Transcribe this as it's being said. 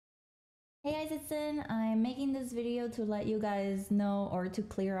Hey guys, it's Sin. I'm making this video to let you guys know or to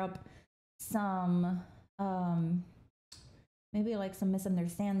clear up some um maybe like some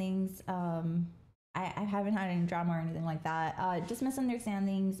misunderstandings. I haven't had any drama or anything like that. Just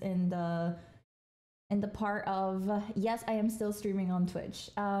misunderstandings in the part of yes, I am still streaming on Twitch.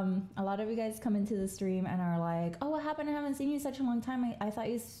 A lot of you guys come into the stream and are like, "Oh, what happened? I haven't seen you such a long time. I thought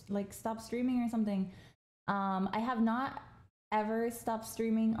you like stopped streaming or something." I have not ever stopped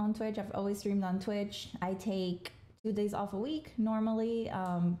streaming on Twitch. I've always streamed on Twitch. I take 2 days off a week normally,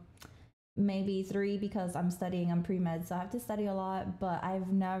 maybe 3 because I'm studying. I'm pre-med, so I have to study a lot. But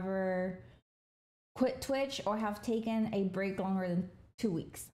I've never quit Twitch or have taken a break longer than 2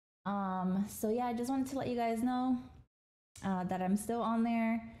 weeks. So yeah, I just wanted to let you guys know that I'm still on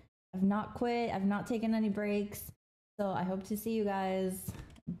there. I've not quit. I've not taken any breaks. So I hope to see you guys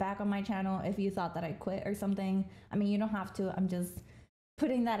back on my channel if you thought that I quit or something. I mean, you don't have to. I'm just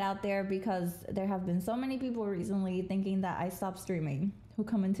putting that out there because there have been so many people recently thinking that I stopped streaming who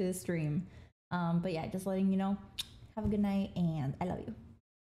come into the stream. But yeah, just letting you know. Have a good night and I love you.